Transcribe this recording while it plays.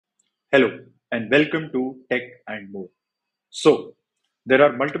Hello and welcome to Tech and More. So, there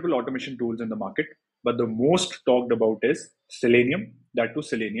are multiple automation tools in the market, but the most talked about is Selenium, that to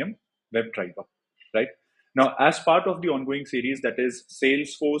Selenium WebDriver, right? Now, as part of the ongoing series that is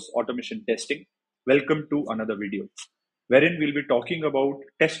Salesforce Automation Testing, welcome to another video wherein we'll be talking about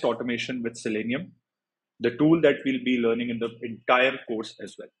test automation with Selenium, the tool that we'll be learning in the entire course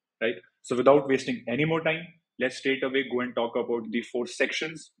as well, right? So without wasting any more time, let's straight away go and talk about the four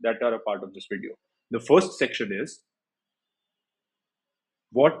sections that are a part of this video. The first section is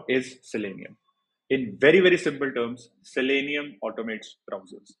what is Selenium? In very, very simple terms, Selenium automates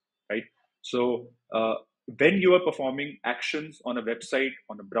browsers, right? So when you are performing actions on a website,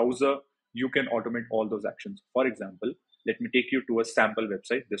 on a browser, you can automate all those actions. For example, let me take you to a sample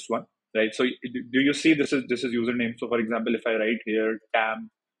website, this one, right? So do you see this is username? So for example, if I write here tam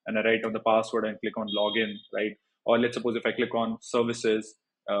and I write on the password and click on login, right? Or let's suppose if I click on services,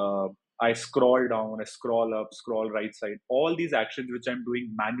 uh, I scroll down, I scroll up, scroll right side. All these actions which I'm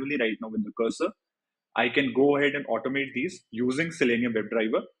doing manually right now with the cursor, I can go ahead and automate these using Selenium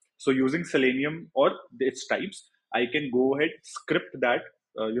WebDriver. So using Selenium or its types, I can go ahead, script that,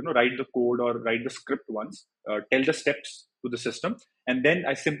 write the code or write the script once, tell the steps to the system, and then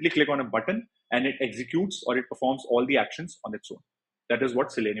I simply click on a button and it executes or it performs all the actions on its own. That is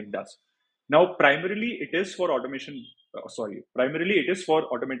what Selenium does. Now, primarily it is for automation. Primarily it is for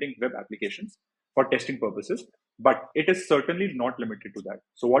automating web applications for testing purposes, but it is certainly not limited to that.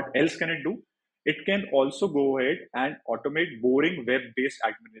 So what else can it do? It can also go ahead and automate boring web-based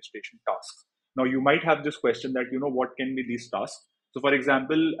administration tasks. Now, you might have this question that, what can be these tasks? So, for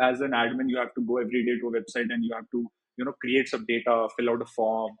example, as an admin, you have to go every day to a website and you have to, create some data, fill out a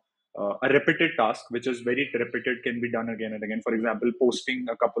form. A repeated task, which is very repeated, can be done again and again. For example, posting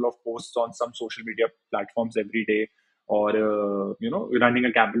a couple of posts on some social media platforms every day, or running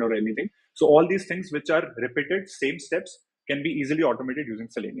a campaign or anything. So all these things which are repeated, same steps, can be easily automated using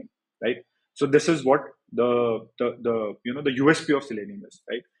Selenium, right? So this is what the USP of Selenium is,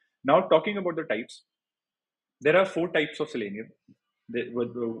 right? Now talking about the types, there are four types of Selenium.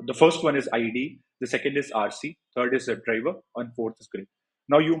 The first one is ID, the second is RC, third is WebDriver, and fourth is Grid.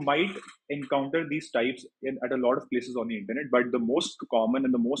 Now you might encounter these types at a lot of places on the internet, but the most common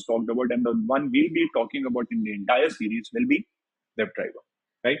and the most talked about, and the one we'll be talking about in the entire series, will be WebDriver,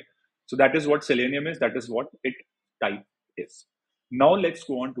 right? So that is what Selenium is. That is what it type is. Now let's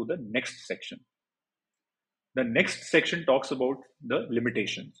go on to the next section. The next section talks about the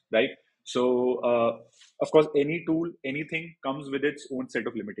limitations, right? So, of course, any tool, anything comes with its own set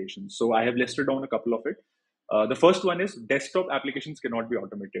of limitations. So, I have listed down a couple of it. The first one is desktop applications cannot be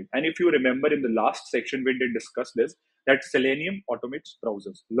automated. And if you remember in the last section, we did discuss this, that Selenium automates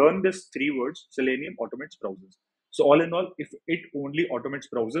browsers. Learn this three words: Selenium automates browsers. So, all in all, if it only automates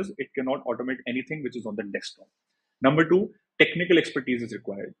browsers, it cannot automate anything which is on the desktop. Number two, technical expertise is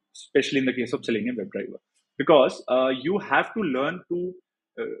required, especially in the case of Selenium WebDriver, because you have to learn to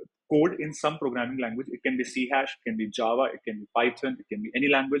uh, code in some programming language. It can be C hash, it can be Java, it can be Python, it can be any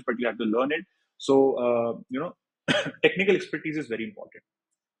language, but you have to learn it. So technical expertise is very important.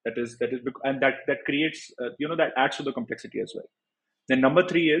 And that creates that adds to the complexity as well. Then number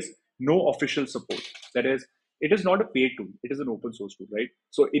three is no official support. That is, it is not a paid tool. It is an open source tool, right?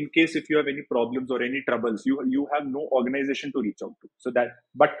 So in case if you have any problems or any troubles, you have no organization to reach out to.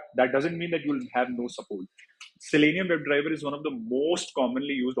 But that doesn't mean that you'll have no support. Selenium WebDriver is one of the most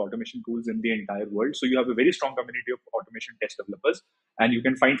commonly used automation tools in the entire world. So you have a very strong community of automation test developers, and you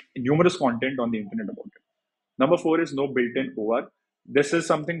can find numerous content on the internet about it. Number four is no built-in OR. This is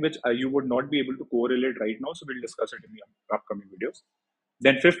something which you would not be able to correlate right now, so we'll discuss it in the upcoming videos.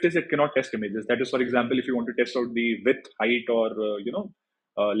 Then fifth is it cannot test images. That is, for example, if you want to test out the width, height,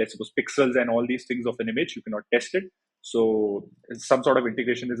 or let's suppose pixels and all these things of an image, you cannot test it. So some sort of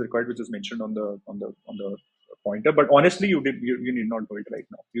integration is required, which is mentioned on the pointer. But honestly, you need not know it right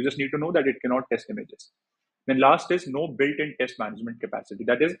now. You just need to know that it cannot test images. Then last is no built-in test management capacity.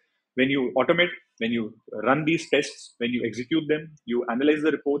 That is, when you automate, when you run these tests, when you execute them, you analyze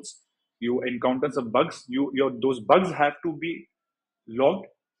the reports, you encounter some bugs. Those bugs have to be logged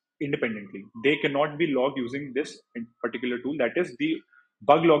independently. They cannot be logged using this particular tool. That is, the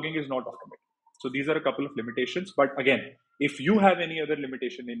bug logging is not automated. So these are a couple of limitations. But again, if you have any other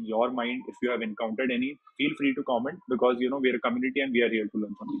limitation in your mind, if you have encountered any, feel free to comment, because we're a community and we are here to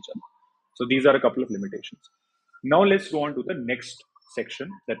learn from each other. So these are a couple of limitations. Now let's go on to the next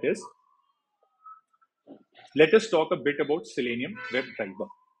section. That is, let us talk a bit about Selenium WebDriver.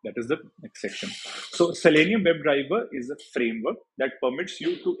 That is the next section. So Selenium WebDriver is a framework that permits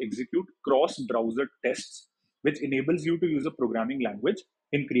you to execute cross-browser tests, which enables you to use a programming language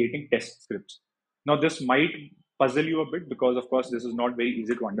in creating test scripts. Now, this might puzzle you a bit because, of course, this is not very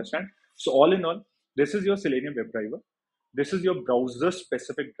easy to understand. So, all in all, this is your Selenium WebDriver. This is your browser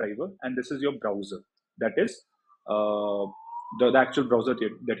specific driver, and this is your browser. That is uh, the actual browser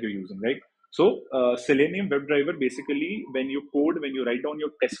that you're using, right? So, Selenium WebDriver basically, when you code, when you write down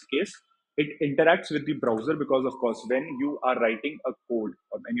your test case, it interacts with the browser because, of course, when you are writing a code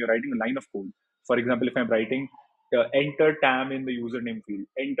or when you're writing a line of code, for example, if I'm writing enter tam in the username field,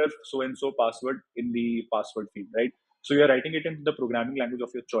 enter so and so password in the password field, right? So you're writing it into the programming language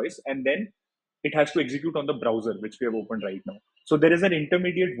of your choice, and then it has to execute on the browser, which we have opened right now. So there is an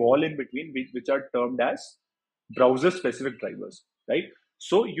intermediate wall in between, which are termed as browser specific drivers, right?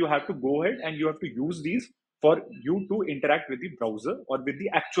 So you have to go ahead and you have to use these for you to interact with the browser or with the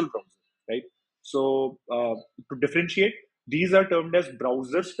actual browser, right? So to differentiate, these are termed as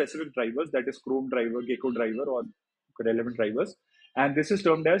browser specific drivers, that is Chrome driver, Gecko driver, or relevant drivers. And this is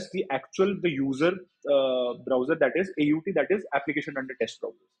termed as the user browser, that is AUT, that is application under test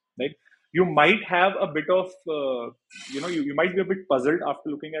browser, right? You might have a bit of, you might be a bit puzzled after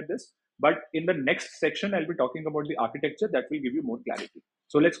looking at this, but in the next section, I'll be talking about the architecture that will give you more clarity.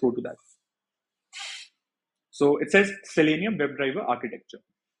 So let's go to that. So it says Selenium WebDriver architecture.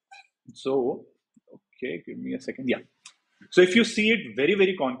 So, okay, give me a second. Yeah. So if you see it very,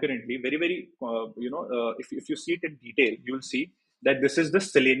 very concurrently, very, very, if you see it in detail, you will see that this is the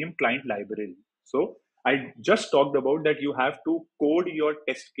Selenium client library. So I just talked about that you have to code your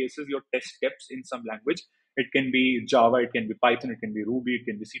test cases, your test steps in some language. It can be Java, it can be Python, it can be Ruby, it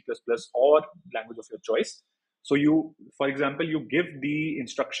can be C++, or language of your choice. So you, for example, you give the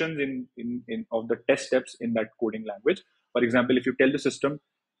instructions in of the test steps in that coding language. For example, if you tell the system,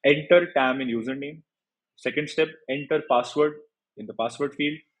 enter tam in username, second step, enter password in the password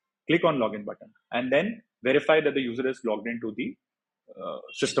field, click on login button, and then verify that the user is logged into the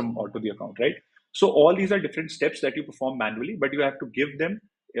system or to the account, right? So all these are different steps that you perform manually, but you have to give them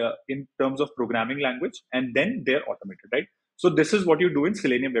in terms of programming language, and then they're automated, right? So this is what you do in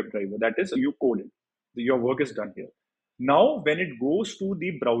Selenium WebDriver. That is, you code it. Your work is done here. Now, when it goes to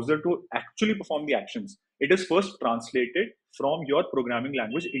the browser to actually perform the actions, it is first translated from your programming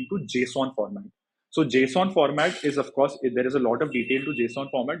language into JSON format. So JSON format is, of course, there is a lot of detail to JSON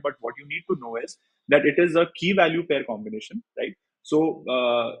format, but what you need to know is that it is a key value pair combination, right? So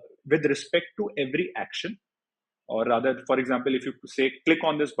with respect to every action, or rather, for example, if you say click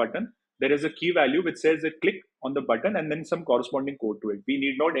on this button, there is a key value which says that click on the button and then some corresponding code to it. We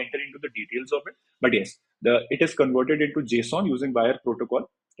need not enter into the details of it, but yes, it is converted into JSON using wire protocol,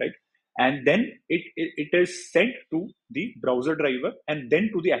 right? And then it is sent to the browser driver and then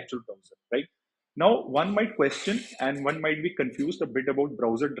to the actual browser, right? Now, one might question and one might be confused a bit about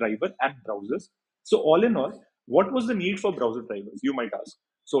browser driver and browsers. So, all in all, what was the need for browser drivers? You might ask.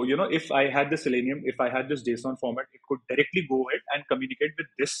 So, if I had the Selenium, if I had this JSON format, it could directly go ahead and communicate with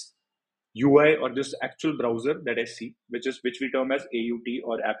this UI or this actual browser that I see, which we term as AUT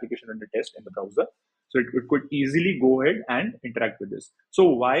or application under test in the browser. So it could easily go ahead and interact with this. So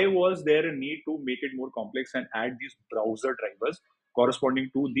why was there a need to make it more complex and add these browser drivers corresponding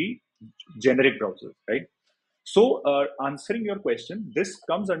to the generic browser, right? So answering your question, this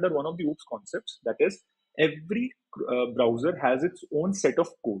comes under one of the OOPS concepts. That is, every browser has its own set of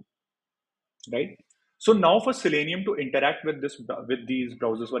code, right? So now for Selenium to interact with these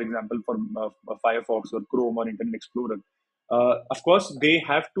browsers, for example, for Firefox or Chrome or Internet Explorer, of course they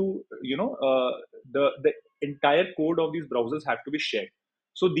have to, the entire code of these browsers have to be shared.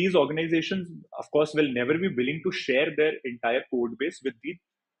 So these organizations, of course, will never be willing to share their entire code base with the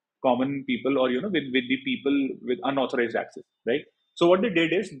common people, or with the people with unauthorized access, right? So what they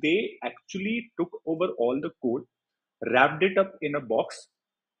did is they actually took over all the code, wrapped it up in a box,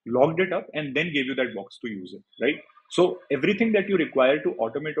 logged it up, and then gave you that box to use it, right? So everything that you require to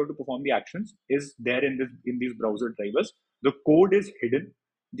automate or to perform the actions is there in these browser drivers. The code is hidden.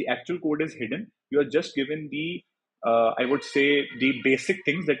 The actual code is hidden. You are just given the I would say the basic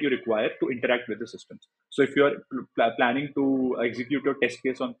things that you require to interact with the systems. So if you are planning to execute your test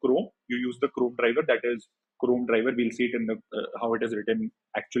case on Chrome, you use the Chrome driver. That is Chrome driver. We'll see it in the how it is written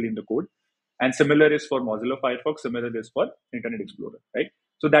actually in the code. And similar is for Mozilla Firefox. Similar is for Internet Explorer, right?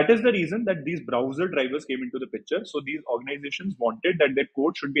 So that is the reason that these browser drivers came into the picture. So these organizations wanted that their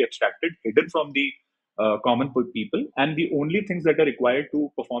code should be abstracted, hidden from the common people, and the only things that are required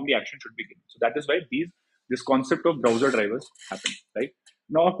to perform the action should be given. So that is why this concept of browser drivers happened, right?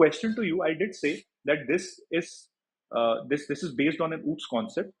 Now, a question to you: I did say that this is based on an OOPS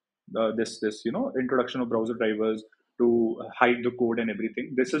concept. This introduction of browser drivers to hide the code and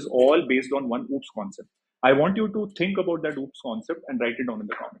everything. This is all based on one OOPS concept. I want you to think about that oops concept and write it down in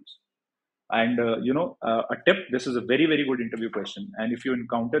the comments. And a tip, this is a very, very good interview question. And if you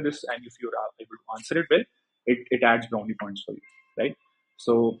encounter this and if you're able to answer it well, it adds brownie points for you, right?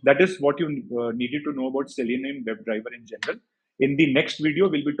 So that is what you needed to know about Selenium WebDriver in general. In the next video,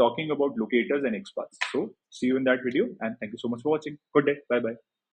 we'll be talking about locators and XPaths. So see you in that video, and thank you so much for watching. Good day. Bye bye.